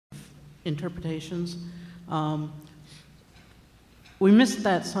interpretations. We missed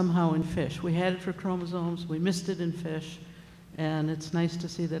that somehow in fish. We had it for chromosomes, we missed it in fish, and it's nice to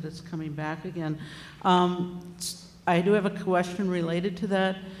see that it's coming back again. I do have a question related to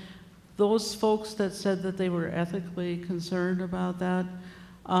that. Those folks that said that they were ethically concerned about that,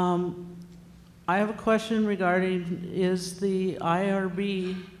 I have a question regarding, is the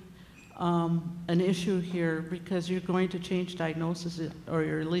IRB an issue here, because you're going to change diagnosis, or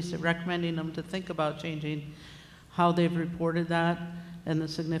you're at least recommending them to think about changing how they've reported that and the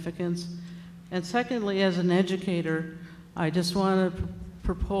significance. And secondly, as an educator, I just want to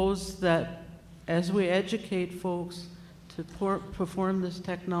propose that as we educate folks to perform this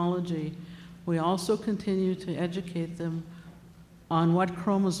technology, we also continue to educate them on what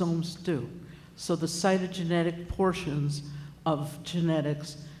chromosomes do. So the cytogenetic portions of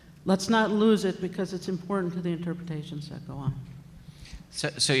genetics, let's not lose it because it's important to the interpretations that go on.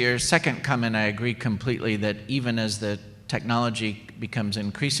 So your second comment, I agree completely that even as the technology becomes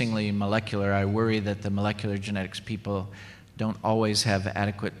increasingly molecular, I worry that the molecular genetics people don't always have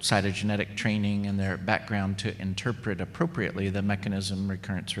adequate cytogenetic training in their background to interpret appropriately the mechanism,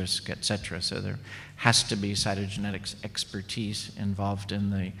 recurrence risk, et cetera. So there has to be cytogenetics expertise involved in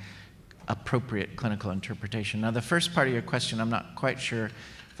the appropriate clinical interpretation. Now, the first part of your question, I'm not quite sure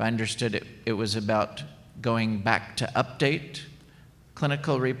if I understood it. It was about going back to update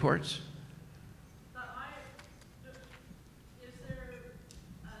clinical reports? Is there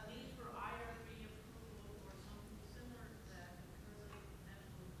a need for IRB approval or something similar to that?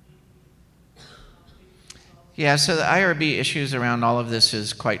 Yeah, so the IRB issues around all of this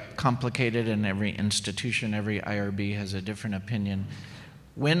is quite complicated, and every institution, every IRB has a different opinion.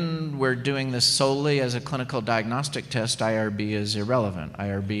 When we're doing this solely as a clinical diagnostic test, IRB is irrelevant.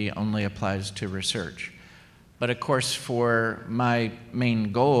 IRB only applies to research. But of course, for my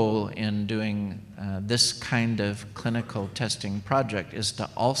main goal in doing this kind of clinical testing project is to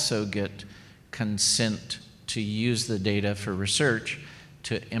also get consent to use the data for research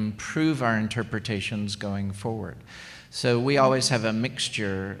to improve our interpretations going forward. So we always have a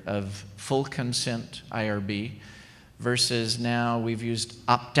mixture of full consent IRB versus now we've used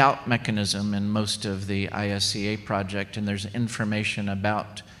opt-out mechanism in most of the ISCA project, and there's information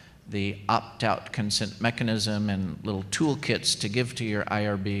about the opt-out consent mechanism and little toolkits to give to your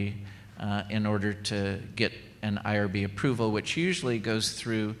IRB in order to get an IRB approval, which usually goes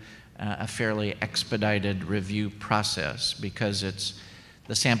through a fairly expedited review process because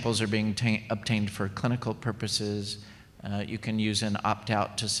the samples are being obtained for clinical purposes. You can use an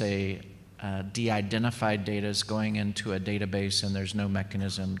opt-out to say de-identified data is going into a database and there's no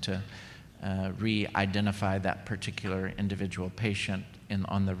mechanism to re-identify that particular individual patient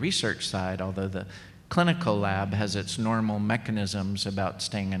on the research side, although the clinical lab has its normal mechanisms about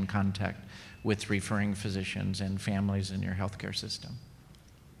staying in contact with referring physicians and families in your healthcare system.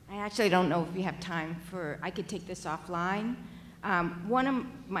 I actually don't know if we have time I could take this offline. One of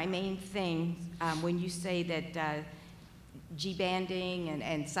my main things, when you say that G-banding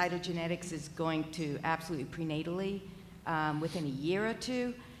and cytogenetics is going to absolutely prenatally within a year or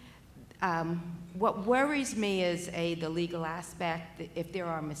two, what worries me is the legal aspect. If there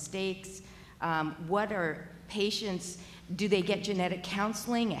are mistakes, what are patients, do they get genetic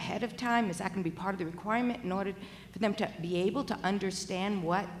counseling ahead of time? Is that going to be part of the requirement in order for them to be able to understand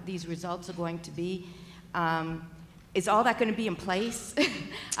what these results are going to be? Is all that going to be in place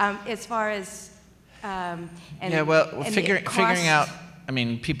as far as figuring out, I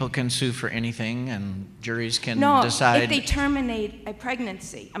mean, people can sue for anything and juries can decide. No, if they terminate a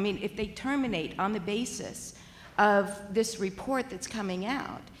pregnancy, I mean, if they terminate on the basis of this report that's coming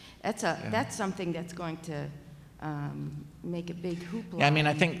out, that's something that's going to make a big hoopla. Yeah, I mean,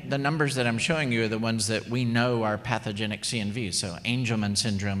 I think the numbers that I'm showing you are the ones that we know are pathogenic CNVs. So Angelman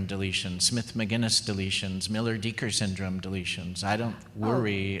syndrome deletions, Smith-Magenis deletions, Miller-Dieker syndrome deletions. I don't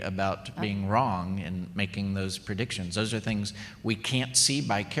worry about being wrong in making those predictions. Those are things we can't see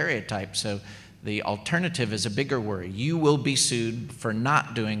by karyotype. So the alternative is a bigger worry. You will be sued for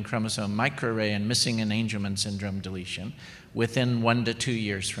not doing chromosome microarray and missing an Angelman syndrome deletion within 1 to 2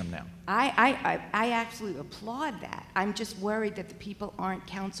 years from now. I absolutely applaud that. I'm just worried that the people aren't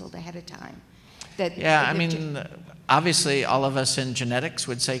counseled ahead of time. I mean, obviously all of us in genetics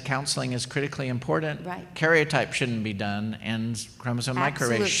would say counseling is critically important. Right. Karyotype shouldn't be done and chromosome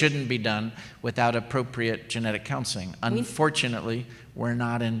microarray shouldn't be done without appropriate genetic counseling. Unfortunately, we're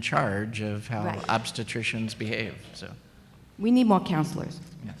not in charge of how obstetricians behave. So we need more counselors.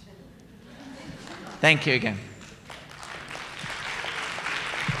 Yeah. Thank you again.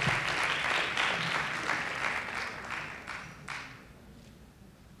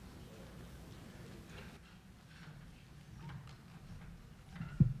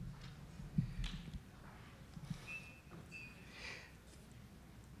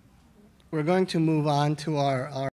 we're going to move on to our